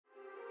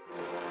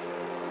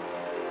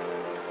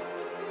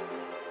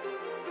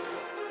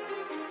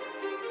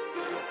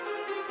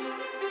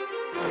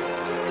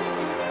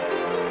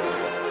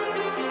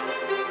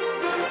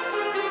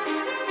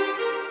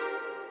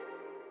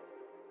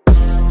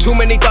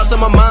many thoughts on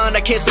my mind, I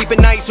can't sleep at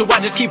night, so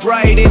I just keep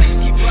writing.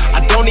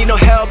 I don't need no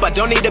help, I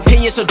don't need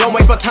opinions, so don't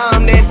waste my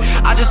time then.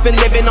 I just been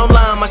living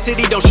online, my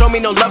city don't show me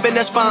no loving,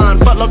 that's fine.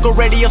 Fuck local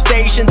radio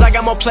stations, I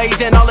got more plays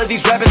than all of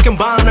these rappers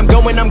combined. I'm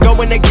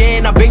going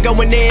again, I've been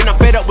going in, I'm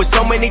fed up with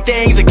so many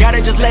things, I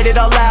gotta just let it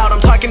all out.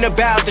 I'm talking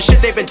about the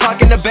shit they've been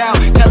talking about,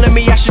 telling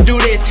me I should do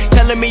this,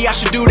 telling me I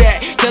should do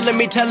that, telling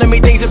me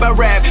things about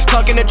rap,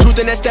 talking the truth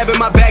and that stab in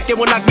my back that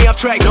will knock me off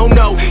track.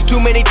 No, too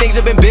many things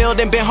have been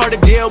building, been hard to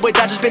deal with,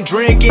 I just been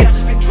drinking.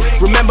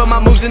 Remember my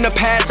moves in the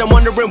past, I'm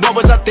wondering what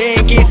was I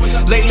thinking.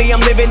 Lately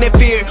I'm living in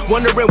fear,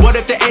 wondering what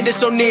if the end is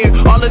so near.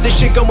 All of this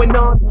shit going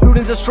on,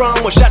 shootings are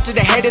strong, one shot to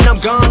the head and I'm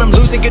gone. I'm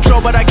losing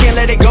control but I can't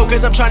let it go,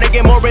 cause I'm trying to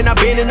get more and I've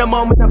been in the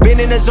moment, I've been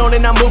in the zone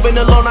and I'm moving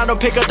alone. I don't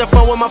pick up the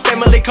phone when my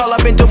family call,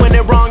 I've been doing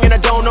it wrong and I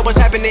don't know what's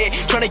happening.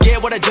 Trying to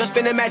get what I just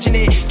been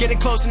imagining, getting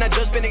close and I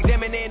just been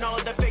examining all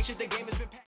of the fake shit that